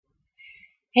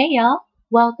Hey y'all,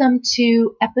 welcome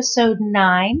to episode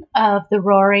 9 of the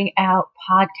Roaring Out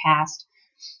podcast.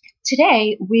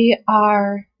 Today we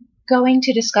are going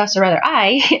to discuss, or rather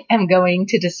I am going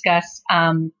to discuss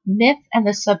myth and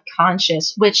the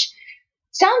subconscious, which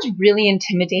sounds really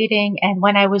intimidating. And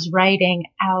when I was writing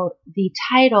out the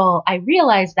title, I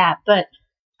realized that, but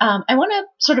I want to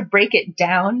sort of break it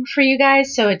down for you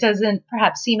guys so it doesn't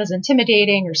perhaps seem as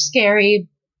intimidating or scary.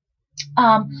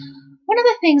 One of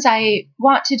the things I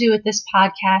want to do with this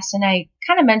podcast, and I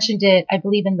kind of mentioned it, I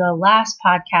believe, in the last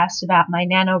podcast about my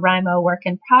NaNoWriMo work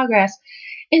in progress,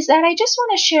 is that I just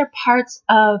want to share parts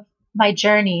of my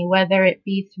journey, whether it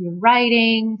be through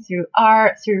writing, through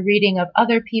art, through reading of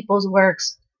other people's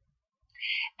works.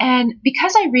 And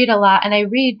because I read a lot and I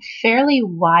read fairly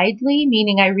widely,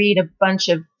 meaning I read a bunch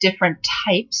of different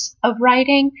types of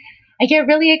writing, I get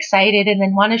really excited and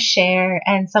then want to share.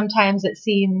 And sometimes it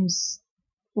seems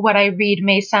what I read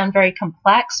may sound very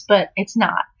complex, but it's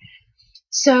not.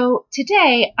 So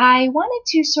today I wanted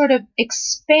to sort of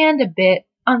expand a bit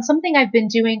on something I've been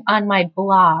doing on my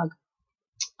blog.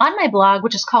 On my blog,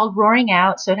 which is called Roaring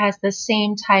Out, so it has the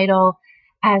same title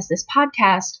as this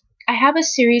podcast, I have a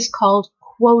series called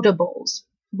Quotables,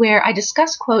 where I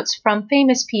discuss quotes from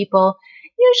famous people,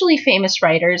 usually famous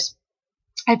writers.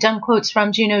 I've done quotes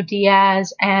from Junot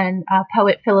Diaz and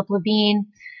poet Philip Levine.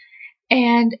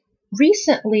 And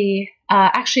recently,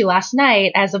 actually last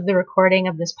night, as of the recording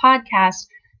of this podcast,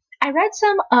 I read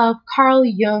some of Carl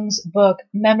Jung's book,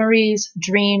 Memories,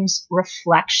 Dreams,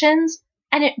 Reflections,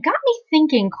 and it got me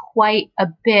thinking quite a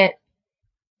bit.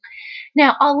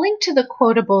 Now, I'll link to the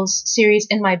Quotables series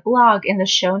in my blog in the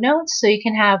show notes, so you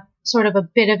can have sort of a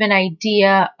bit of an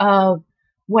idea of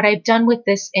what I've done with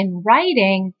this in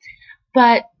writing.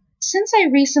 But since I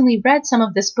recently read some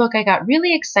of this book, I got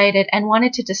really excited and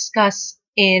wanted to discuss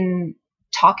in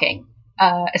talking,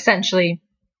 essentially.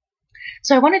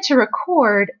 So I wanted to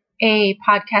record a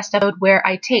podcast episode where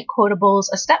I take quotables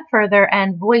a step further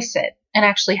and voice it and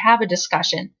actually have a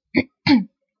discussion.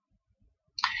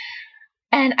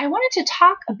 And I wanted to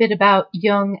talk a bit about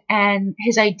Jung and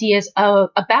his ideas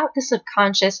about the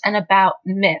subconscious and about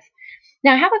myth.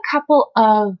 Now I have a couple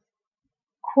of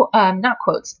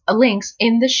links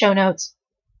in the show notes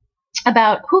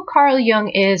about who Carl Jung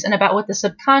is and about what the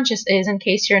subconscious is, in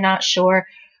case you're not sure.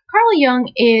 Carl Jung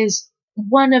is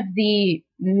one of the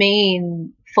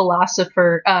main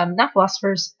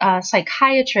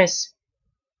psychiatrists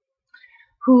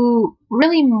who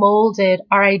really molded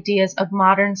our ideas of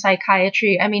modern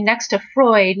psychiatry. I mean, next to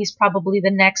Freud, he's probably the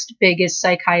next biggest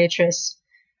psychiatrist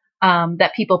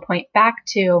that people point back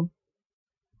to.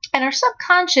 And our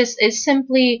subconscious is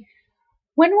simply,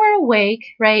 when we're awake,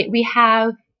 right,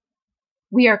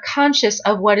 we are conscious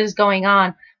of what is going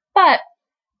on, but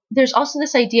there's also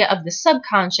this idea of the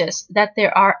subconscious, that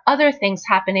there are other things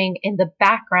happening in the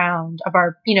background of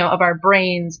our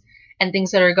brains and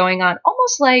things that are going on,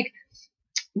 almost like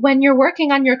when you're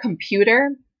working on your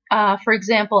computer. For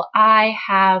example, I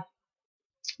have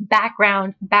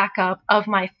background backup of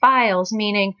my files,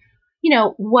 meaning,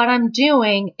 what I'm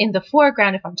doing in the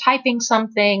foreground, if I'm typing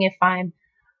something, if I'm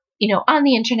on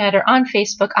the internet or on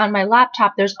Facebook, on my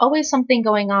laptop, there's always something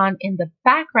going on in the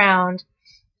background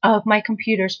of my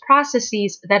computer's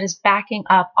processes that is backing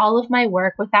up all of my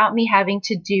work without me having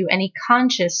to do any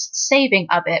conscious saving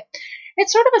of it.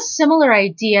 It's sort of a similar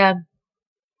idea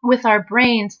with our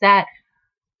brains that,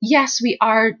 yes, we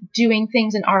are doing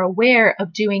things and are aware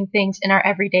of doing things in our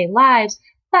everyday lives,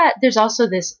 but there's also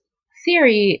this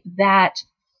theory that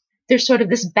there's sort of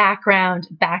this background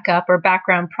backup or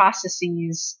background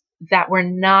processes that we're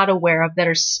not aware of that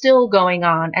are still going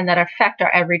on and that affect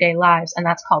our everyday lives, and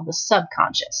that's called the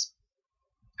subconscious.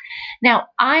 Now,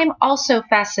 I'm also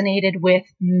fascinated with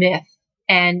myth,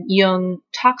 and Jung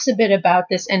talks a bit about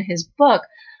this in his book.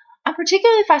 I'm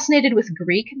particularly fascinated with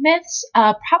Greek myths,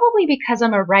 probably because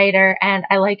I'm a writer and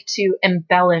I like to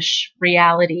embellish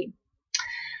reality.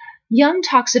 Jung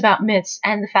talks about myths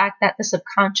and the fact that the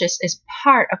subconscious is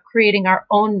part of creating our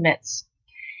own myths.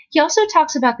 He also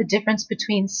talks about the difference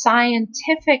between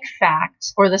scientific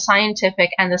facts, or the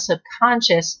scientific, and the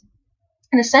subconscious.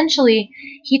 And essentially,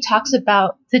 he talks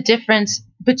about the difference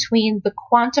between the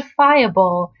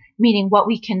quantifiable, meaning what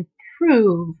we can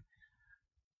prove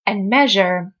and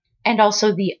measure, and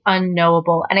also the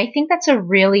unknowable. And I think that's a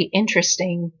really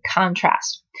interesting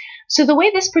contrast. So the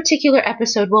way this particular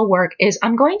episode will work is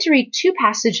I'm going to read 2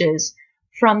 passages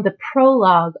from the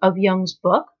prologue of Jung's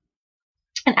book.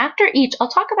 And after each, I'll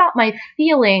talk about my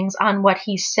feelings on what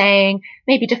he's saying,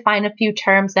 maybe define a few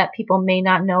terms that people may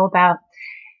not know about.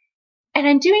 And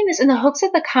I'm doing this in the hopes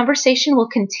that the conversation will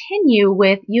continue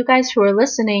with you guys who are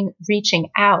listening, reaching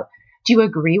out. Do you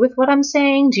agree with what I'm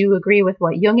saying? Do you agree with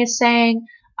what Jung is saying?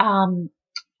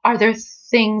 Are there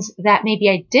things that maybe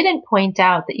I didn't point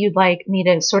out that you'd like me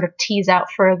to sort of tease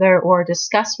out further or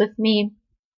discuss with me?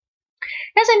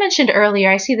 As I mentioned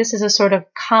earlier, I see this as a sort of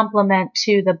complement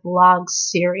to the blog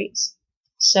series.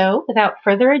 So without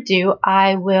further ado,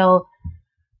 I will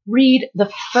read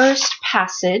the first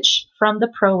passage from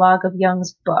the prologue of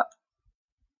Jung's book.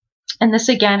 And this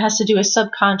again has to do with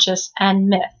subconscious and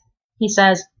myth. He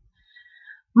says,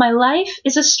 "My life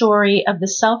is a story of the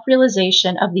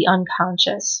self-realization of the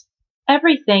unconscious.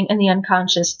 Everything in the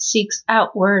unconscious seeks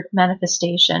outward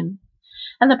manifestation.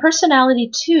 And the personality,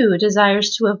 too,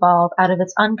 desires to evolve out of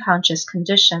its unconscious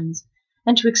conditions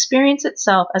and to experience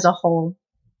itself as a whole.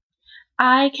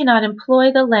 I cannot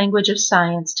employ the language of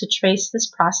science to trace this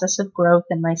process of growth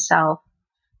in myself,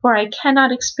 for I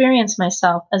cannot experience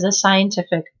myself as a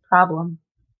scientific problem.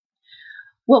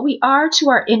 What we are to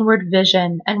our inward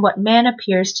vision and what man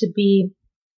appears to be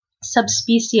sub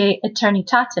specie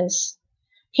aeternitatis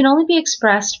can only be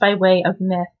expressed by way of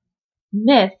myth.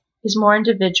 Myth is more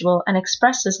individual and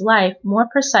expresses life more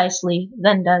precisely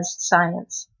than does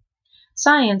science.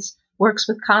 Science works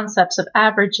with concepts of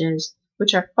averages,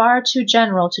 which are far too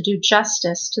general to do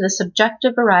justice to the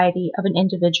subjective variety of an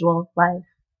individual life.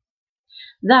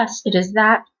 Thus it is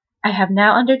that I have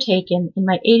now undertaken in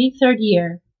my 83rd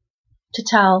year to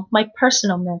tell my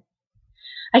personal myth.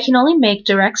 I can only make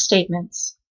direct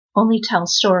statements, only tell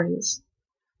stories.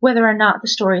 Whether or not the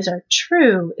stories are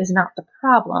true is not the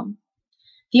problem.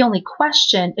 The only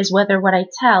question is whether what I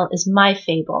tell is my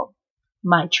fable,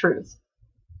 my truth."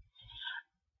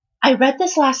 I read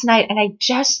this last night and I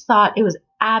just thought it was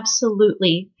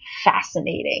absolutely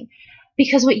fascinating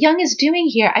because what Jung is doing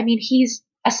here, I mean, he was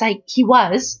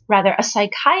a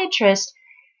psychiatrist,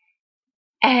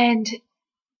 and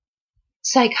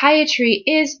psychiatry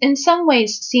is in some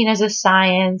ways seen as a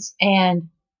science and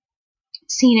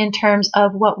seen in terms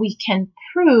of what we can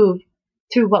prove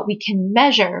through what we can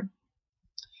measure.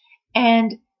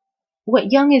 And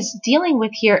what Jung is dealing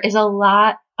with here is a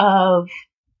lot of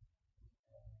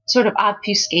sort of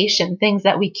obfuscation, things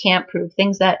that we can't prove,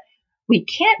 things that we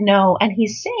can't know. And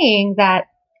he's saying that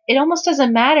it almost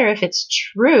doesn't matter if it's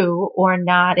true or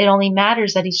not. It only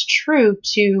matters that he's true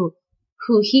to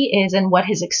who he is and what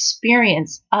his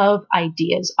experience of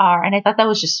ideas are. And I thought that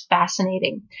was just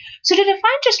fascinating. So to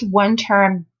define just one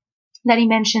term that he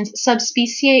mentions, sub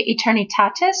specie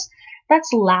aeternitatis,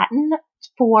 that's Latin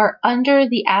for under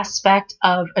the aspect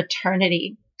of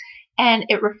eternity. And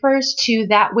it refers to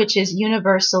that which is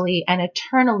universally and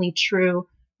eternally true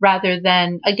rather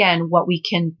than, again, what we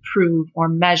can prove or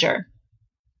measure.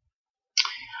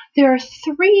 There are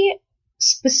three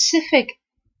specific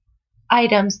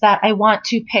items that I want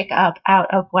to pick up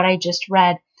out of what I just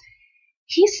read.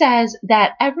 He says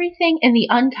that everything in the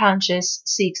unconscious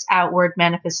seeks outward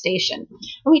manifestation.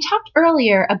 And we talked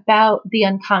earlier about the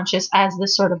unconscious as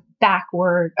this sort of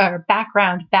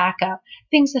background backup,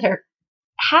 things that are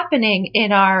happening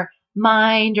in our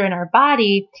mind or in our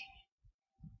body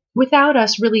without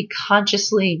us really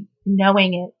consciously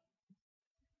knowing it.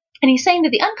 And he's saying that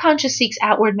the unconscious seeks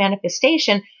outward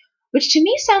manifestation, which to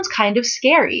me sounds kind of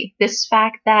scary. This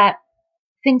fact that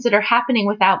things that are happening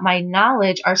without my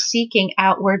knowledge are seeking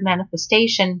outward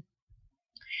manifestation.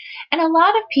 And a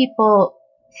lot of people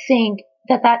think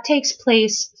that that takes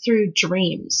place through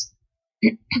dreams.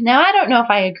 Now, I don't know if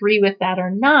I agree with that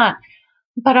or not,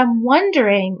 but I'm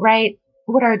wondering, right,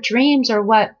 what our dreams or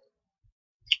what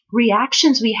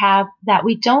reactions we have that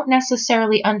we don't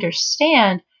necessarily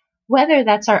understand, whether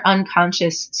that's our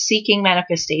unconscious seeking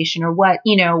manifestation or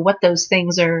what those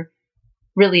things are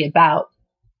really about.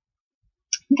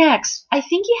 Next, I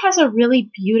think he has a really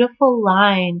beautiful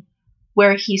line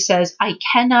where he says, "I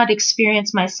cannot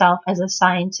experience myself as a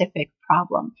scientific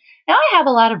problem." Now, I have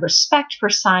a lot of respect for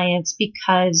science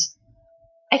because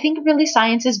I think really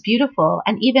science is beautiful.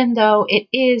 And even though it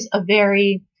is a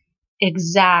very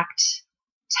exact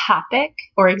topic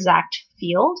or exact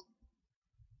field,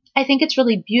 I think it's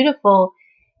really beautiful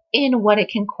in what it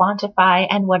can quantify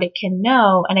and what it can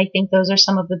know. And I think those are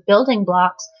some of the building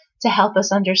blocks to help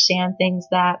us understand things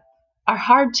that are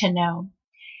hard to know.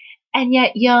 And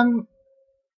yet Jung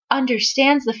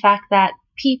understands the fact that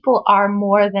people are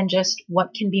more than just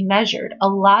what can be measured. A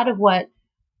lot of what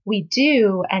we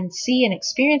do and see and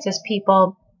experience as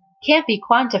people can't be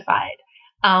quantified.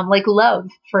 Like love,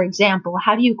 for example.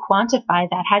 How do you quantify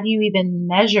that? How do you even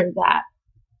measure that?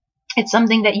 It's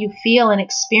something that you feel and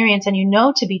experience and you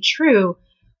know to be true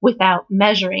without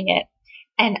measuring it.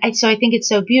 So I think it's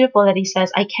so beautiful that he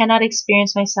says, I cannot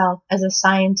experience myself as a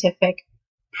scientific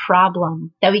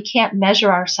problem, that we can't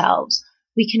measure ourselves.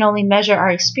 We can only measure our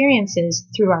experiences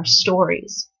through our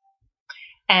stories.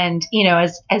 And,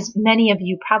 as many of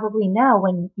you probably know,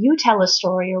 when you tell a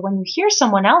story or when you hear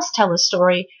someone else tell a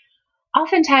story,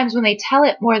 oftentimes when they tell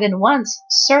it more than once,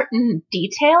 certain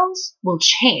details will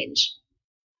change.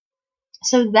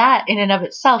 So that in and of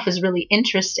itself is really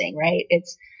interesting, right?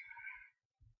 It's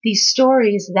these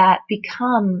stories that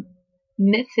become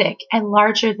mythic and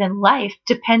larger than life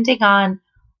depending on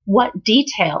what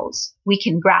details we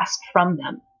can grasp from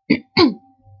them.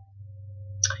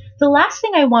 The last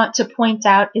thing I want to point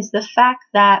out is the fact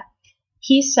that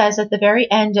he says at the very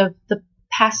end of the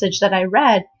passage that I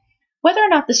read, whether or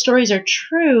not the stories are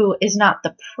true is not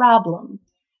the problem.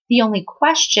 The only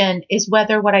question is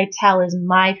whether what I tell is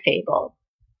my fable,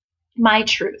 my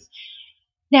truth.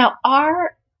 Now,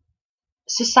 our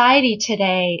society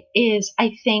today is,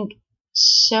 I think,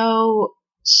 so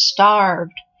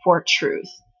starved for truth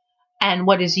and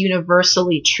what is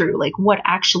universally true, like what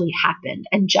actually happened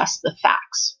and just the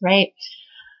facts, right?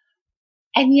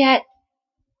 And yet,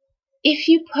 if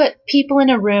you put people in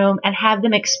a room and have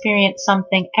them experience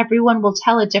something, everyone will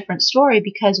tell a different story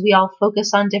because we all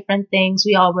focus on different things.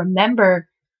 We all remember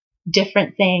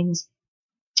different things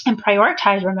and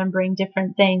prioritize remembering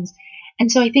different things.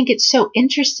 And so I think it's so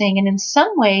interesting and in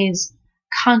some ways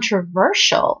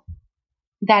controversial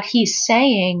that he's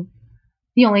saying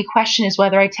the only question is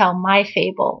whether I tell my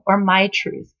fable or my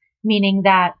truth, meaning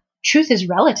that truth is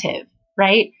relative,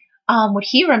 right? What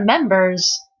he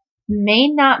remembers may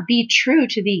not be true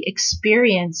to the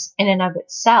experience in and of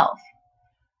itself.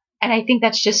 And I think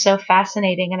that's just so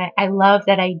fascinating. And I love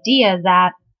that idea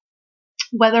that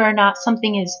whether or not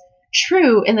something is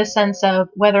true in the sense of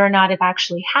whether or not it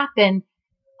actually happened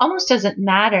almost doesn't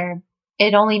matter.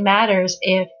 It only matters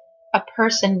if the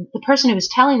person who is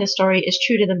telling the story is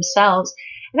true to themselves.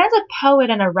 And as a poet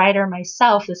and a writer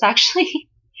myself, this actually,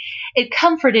 it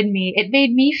comforted me. It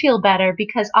made me feel better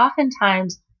because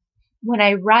oftentimes when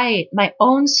I write my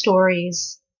own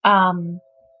stories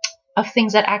of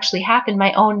things that actually happened,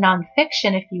 my own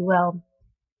nonfiction, if you will,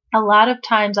 a lot of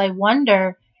times I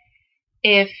wonder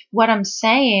if what I'm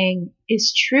saying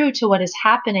is true to what is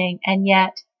happening, and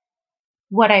yet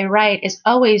what I write is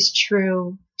always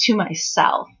true to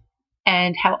myself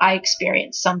and how I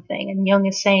experience something. And Jung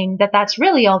is saying that that's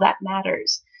really all that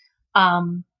matters.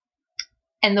 And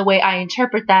the way I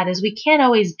interpret that is we can't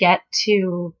always get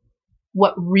to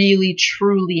what really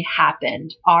truly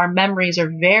happened. Our memories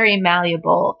are very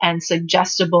malleable and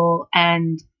suggestible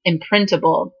and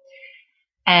imprintable.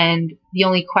 And the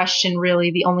only question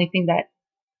really, the only thing that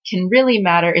can really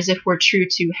matter is if we're true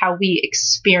to how we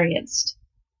experienced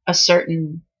a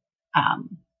certain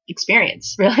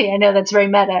experience. Really, I know that's very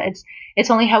meta. It's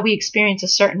only how we experience a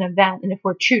certain event. And if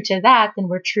we're true to that, then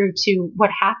we're true to what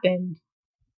happened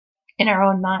in our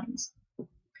own minds.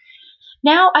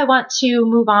 Now I want to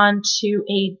move on to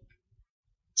a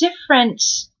different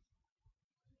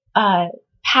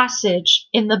passage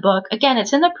in the book. Again,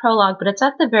 it's in the prologue, but it's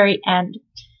at the very end.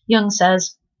 Jung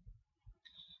says,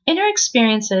 "Inner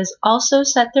experiences also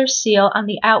set their seal on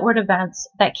the outward events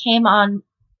that came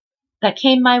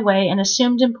my way and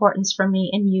assumed importance for me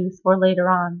in youth or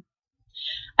later on.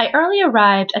 I early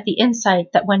arrived at the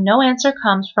insight that when no answer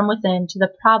comes from within to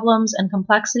the problems and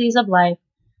complexities of life,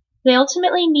 they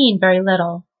ultimately mean very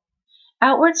little.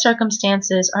 Outward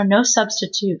circumstances are no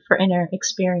substitute for inner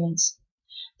experience.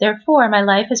 Therefore, my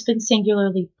life has been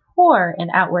singularly poor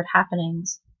in outward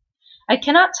happenings. I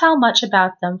cannot tell much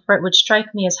about them, for it would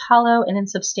strike me as hollow and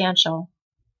insubstantial.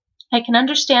 I can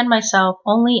understand myself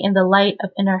only in the light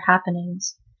of inner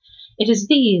happenings. It is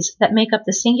these that make up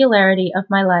the singularity of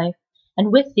my life,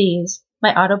 and with these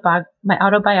my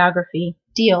autobiography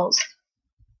deals."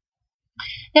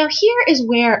 Now here is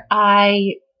where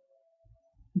I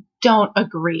don't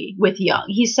agree with Jung.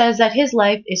 He says that his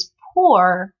life is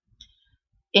poor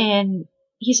in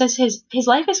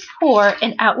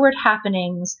outward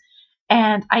happenings,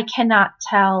 and I cannot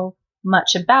tell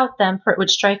much about them, for it would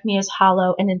strike me as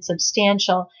hollow and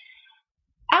insubstantial.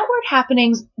 Outward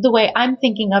happenings, the way I'm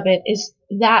thinking of it, is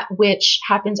that which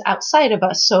happens outside of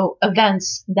us. So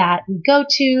events that we go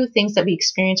to, things that we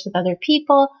experience with other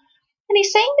people. And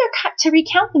he's saying to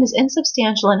recount them as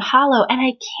insubstantial and hollow, and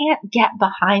I can't get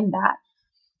behind that.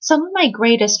 Some of my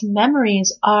greatest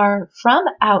memories are from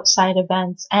outside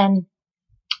events and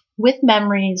with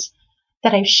memories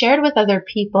that I've shared with other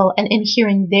people, and in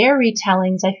hearing their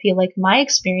retellings, I feel like my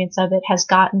experience of it has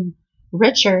gotten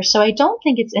richer. So I don't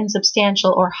think it's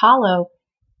insubstantial or hollow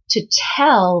to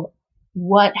tell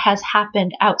what has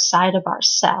happened outside of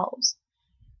ourselves.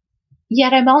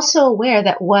 Yet I'm also aware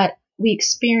that what we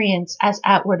experience as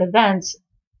outward events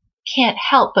can't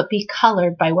help but be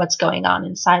colored by what's going on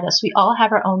inside us. We all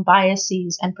have our own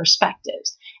biases and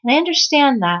perspectives. And I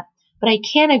understand that, but I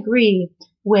can't agree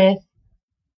with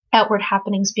outward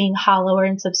happenings being hollow or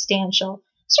insubstantial.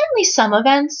 Certainly some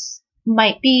events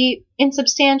might be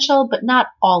insubstantial, but not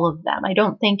all of them. I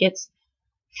don't think it's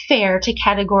fair to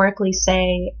categorically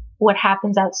say what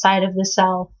happens outside of the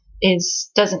self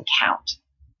doesn't count.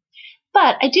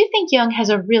 But I do think Jung has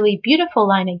a really beautiful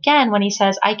line again when he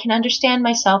says, I can understand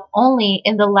myself only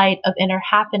in the light of inner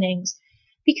happenings,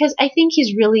 because I think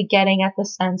he's really getting at the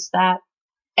sense that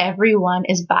everyone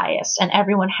is biased and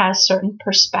everyone has certain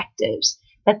perspectives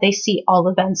that they see all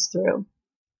events through.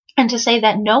 And to say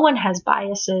that no one has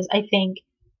biases, I think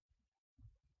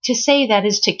to say that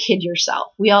is to kid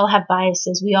yourself. We all have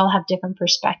biases. We all have different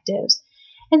perspectives.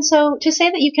 And so to say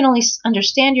that you can only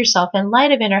understand yourself in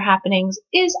light of inner happenings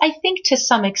is, I think, to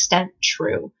some extent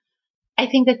true. I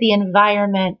think that the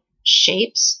environment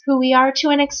shapes who we are to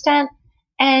an extent,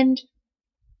 and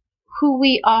who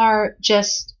we are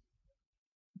just,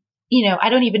 I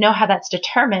don't even know how that's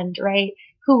determined, right?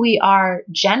 Who we are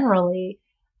generally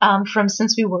from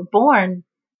since we were born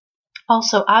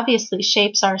also obviously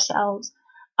shapes ourselves.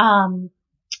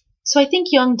 So I think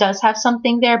Jung does have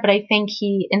something there, but I think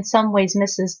he in some ways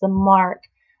misses the mark.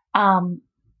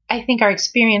 I think our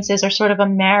experiences are sort of a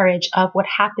marriage of what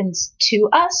happens to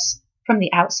us from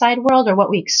the outside world, or what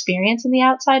we experience in the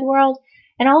outside world,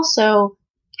 and also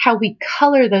how we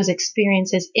color those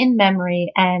experiences in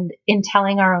memory and in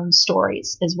telling our own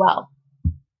stories as well.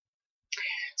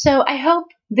 So I hope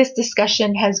this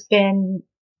discussion has been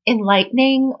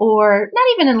enlightening, or not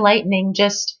even enlightening,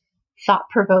 just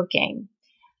thought-provoking.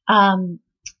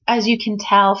 As you can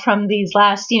tell from these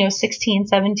last, 16,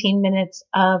 17 minutes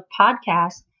of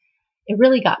podcast, it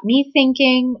really got me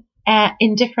thinking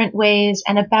in different ways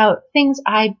and about things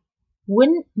I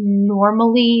wouldn't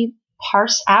normally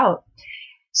parse out.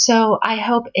 So I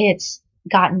hope it's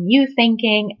gotten you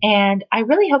thinking, and I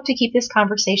really hope to keep this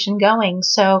conversation going.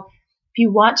 So if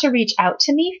you want to reach out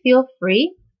to me, feel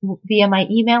free via my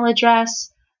email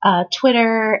address,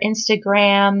 Twitter,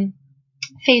 Instagram,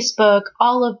 Facebook.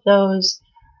 All of those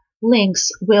links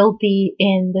will be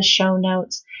in the show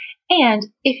notes. And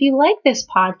if you like this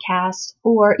podcast,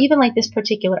 or even like this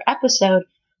particular episode,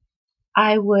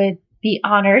 I would be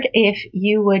honored if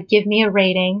you would give me a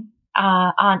rating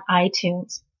on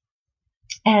iTunes.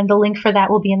 And the link for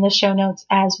that will be in the show notes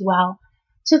as well.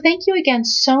 So thank you again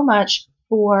so much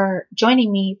for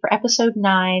joining me for episode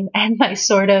 9 and my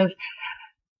sort of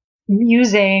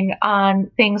musing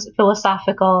on things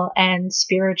philosophical and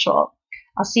spiritual.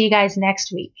 I'll see you guys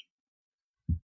next week.